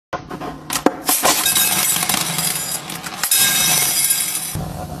It's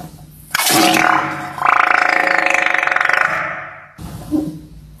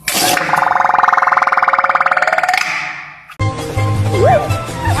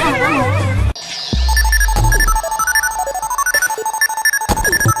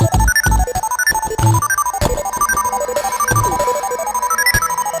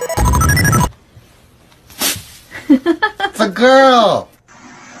a girl!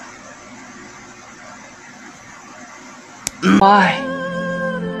 Why?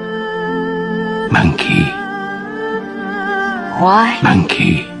 Monkey. Why?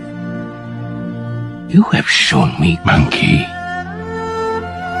 Monkey. You have shown me, monkey.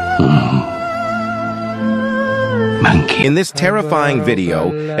 Monkey. In this terrifying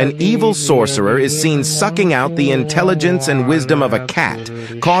video, an evil sorcerer is seen sucking out the intelligence and wisdom of a cat,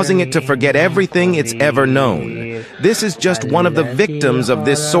 causing it to forget everything it's ever known. This is just one of the victims of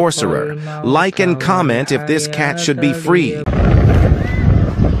this sorcerer. Like and comment if this cat should be freed.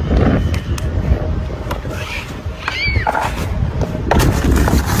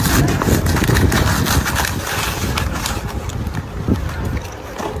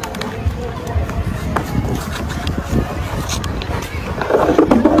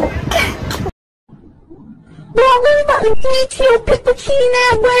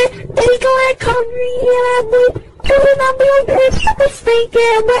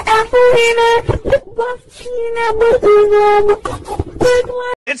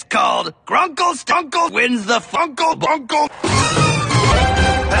 It's called Grunkle Stunkle wins the Funkle Bunkle.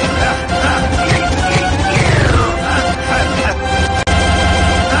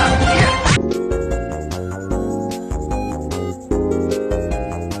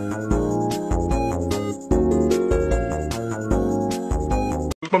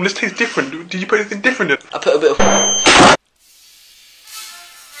 Mum, this tastes different. Did you put anything different in it? I put a bit of...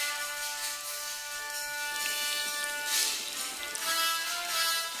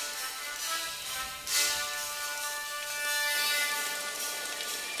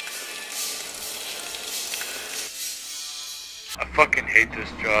 I fucking hate this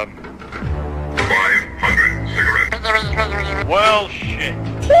job. 500 cigarettes. Well, shit.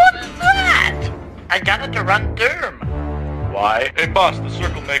 What's that? I got it to run Derm. Why? Hey, boss, the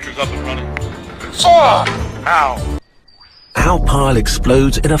circle maker's up and running. Oh! How? Our pile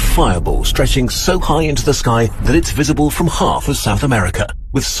explodes in a fireball stretching so high into the sky that it's visible from half of South America,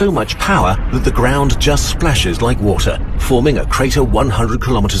 with so much power that the ground just splashes like water, forming a crater 100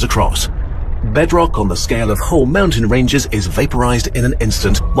 kilometers across. Bedrock on the scale of whole mountain ranges is vaporized in an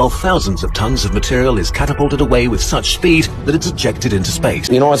instant, while thousands of tons of material is catapulted away with such speed that it's ejected into space.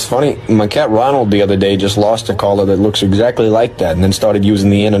 You know what's funny? My cat Ronald the other day just lost a collar that looks exactly like that and then started using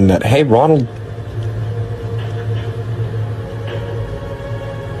the internet. Hey, Ronald.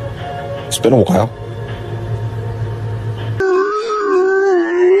 It's been a while.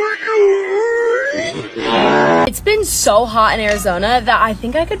 It's been so hot in Arizona that I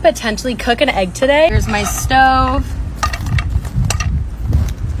think I could potentially cook an egg today. Here's my stove.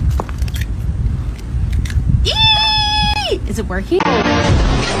 Eee! Is it working?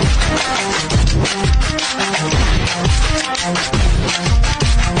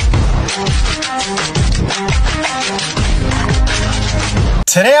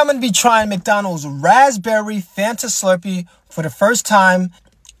 Today I'm going to be trying McDonald's Raspberry Fanta Slurpee for the first time.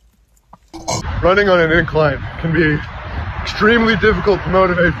 Running on an incline can be extremely difficult to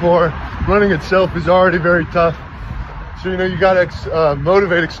motivate for. Running itself is already very tough. So, you know, you gotta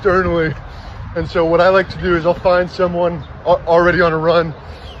motivate externally. And so what I like to do is I'll find someone already on a run.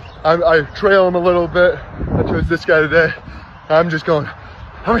 I trail them a little bit. I chose this guy today. I'm just going,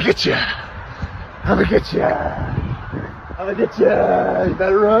 I'm gonna get you. I'm gonna get you. I'm gonna get you. You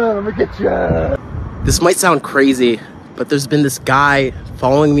better run. I'm gonna get you. This might sound crazy, but there's been this guy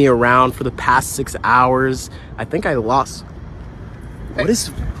following me around for the past 6 hours. I think I lost. What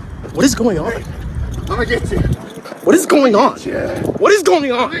is going on? I'm gonna get you. What is going on? What is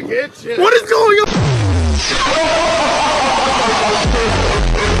going on? I'm gonna get you. What is going on?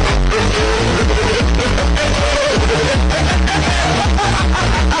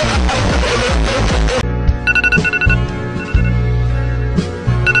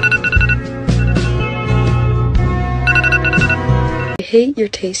 I hate your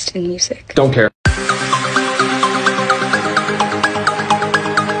taste in music. Don't care.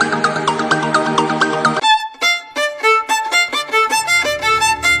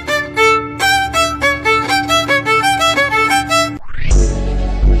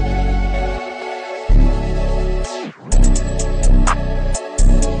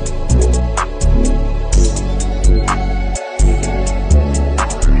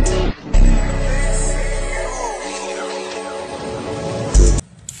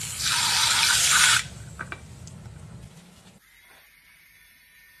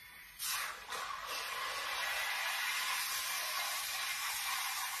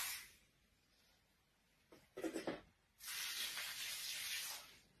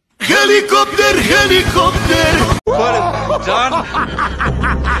 Helicopter, helicopter. What have you done?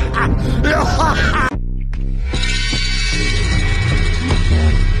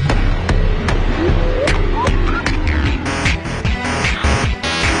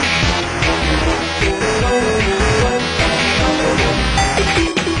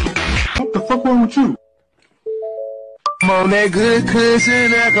 What the fuck wrong with you? I'm on that good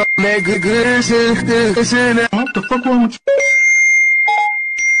cushion, that good cushion. What the fuck wrong with you?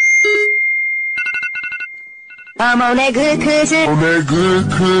 I'm on that good cushion. On that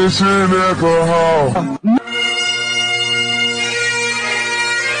good cushion alcohol.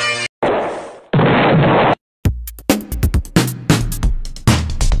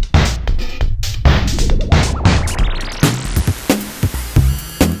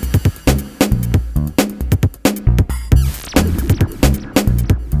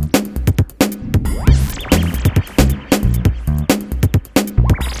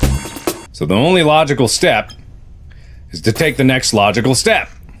 So the only logical step is to take the next logical step.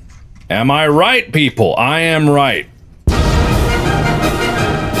 Am I right, people? I am right.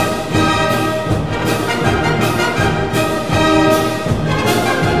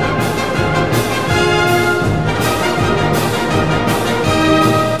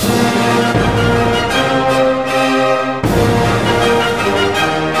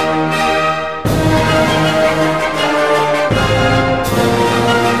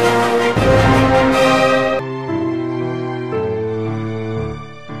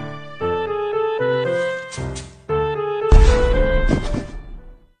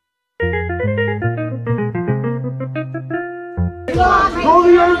 Hold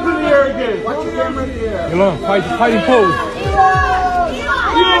the arms in the air again. Watch your camera in the air. Elon, fighting pose.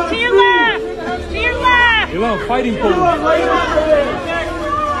 Elon, to your left. To your left. Elon, fighting pose. Elon, right over there.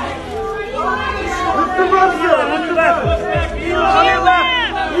 Lift the muscle. Lift the left. Elon,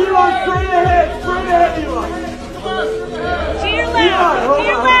 Elon, straight ahead. Straight ahead, Elon. To your left. To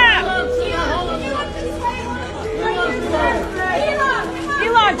your left.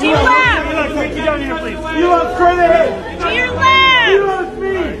 Elon, to your left. Elon, get down here, please. Elon, straight ahead. To your left. Elon,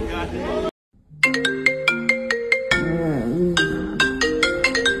 speed.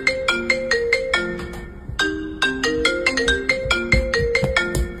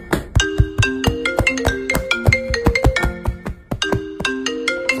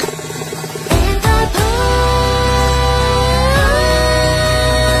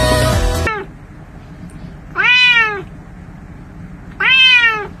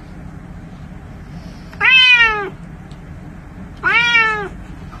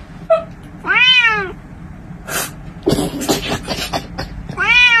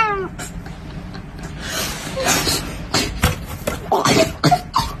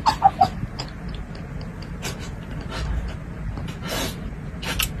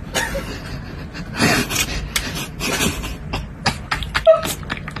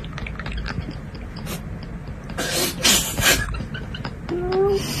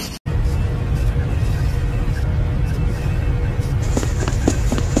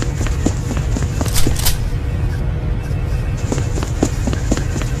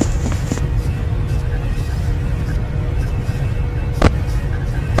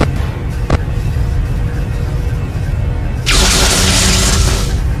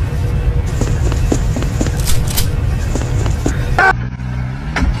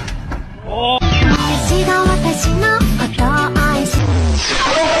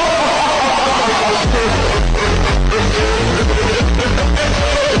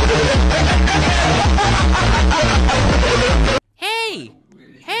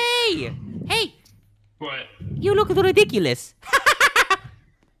 Hey! What? You look ridiculous.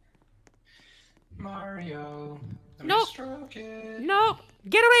 Mario. No. No.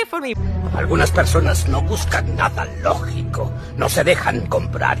 Get away from me. Algunas personas no buscan nada lógico, no se dejan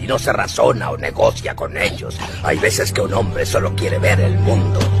comprar y no se razona o negocia con ellos. Hay veces que un hombre solo quiere ver el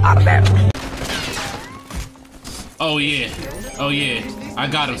mundo arder. Oh yeah, I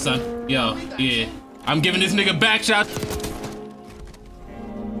got him, son. Yo, yeah, I'm giving this nigga back shot.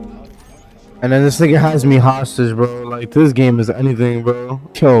 And then this nigga has me hostage, bro. Like, this game is anything, bro.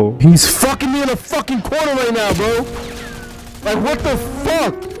 Yo, he's fucking me in a fucking corner right now, bro. Like, what the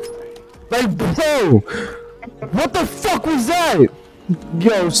fuck? Like, bro, what the fuck was that?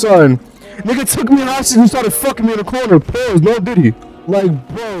 Yo, son, nigga took me hostage and started fucking me in the corner. Pause, no diddy. Like,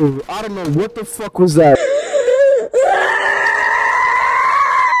 bro, I don't know what the fuck was that.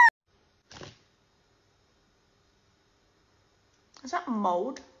 Is that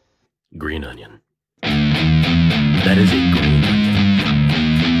mold? Green onion. That is a green onion.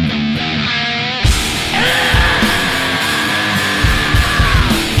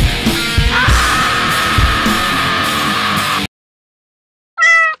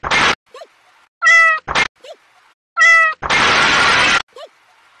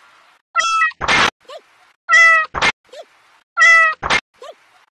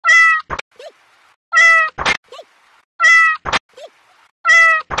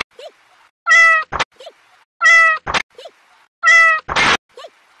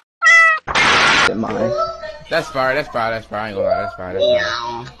 than mine. That's fire, that's fire, that's fire. I ain't gonna lie, that's fire, that's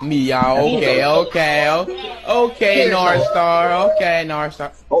fire. Meow, okay, North Star, okay, North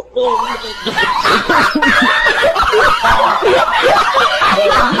Star.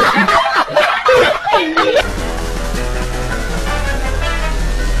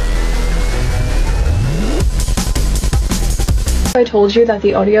 I told you that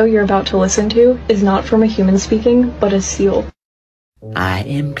the audio you're about to listen to is not from a human speaking, but a seal. I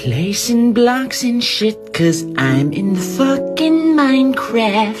am placing blocks and shit cause I'm in fucking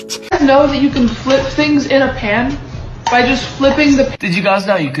Minecraft. You guys know that you can flip things in a pan by just flipping the... Did you guys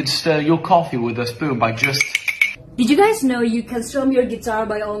know you could stir your coffee with a spoon by just... Did you guys know you can strum your guitar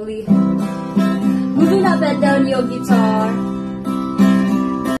by only moving up and down your guitar?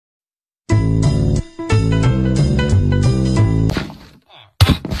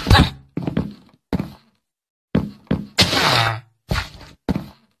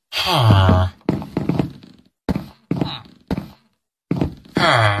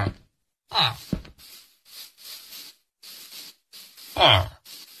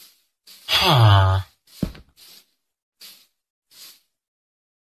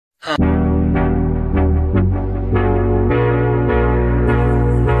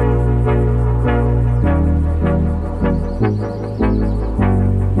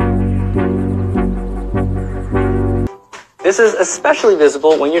 This is especially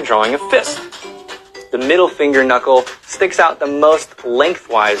visible when you're drawing a fist. The middle finger knuckle sticks out the most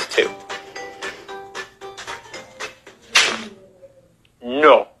lengthwise too.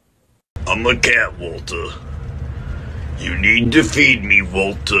 No. I'm a cat, Walter. You need to feed me,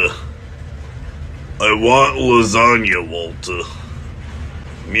 Walter. I want lasagna, Walter.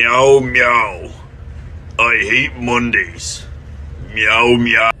 Meow, meow. I hate Mondays. Meow,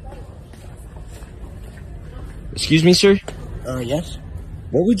 meow. Excuse me, sir? Yes?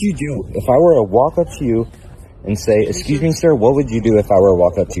 What would you do if I were to walk up to you and say, excuse me, sir, what would you do if I were to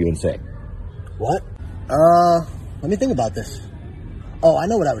walk up to you and say? What? Let me think about this. Oh, I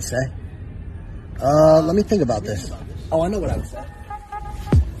know what I would say. Let me think about this. Oh, I know what I would say.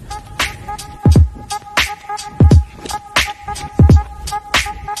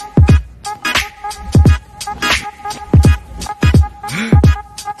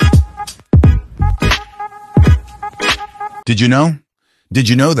 Did you know? Did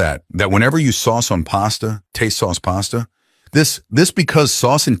you know that whenever you sauce on pasta, taste sauce pasta, this because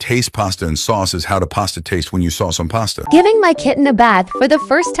sauce and taste pasta and sauce is how the pasta tastes when you sauce on pasta. Giving my kitten a bath for the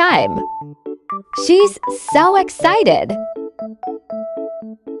first time. She's so excited.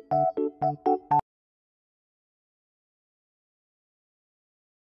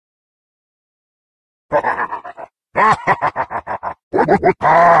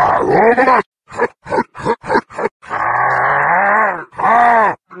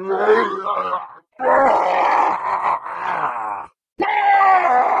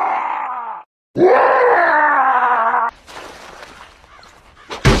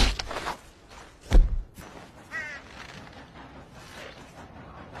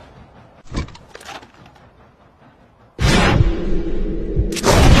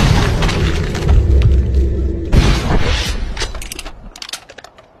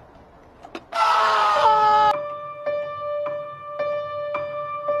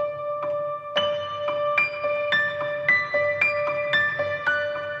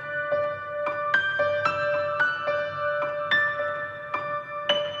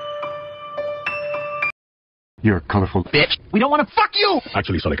 You're a colorful bitch. We don't want to fuck you!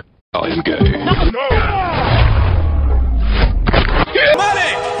 Actually, Sonic, I'm gay. No!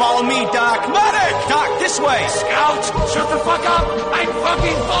 Medic! Follow me, Doc. Medic! Doc, this way! Scout, shut the fuck up! I'm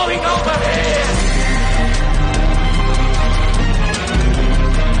fucking falling over here!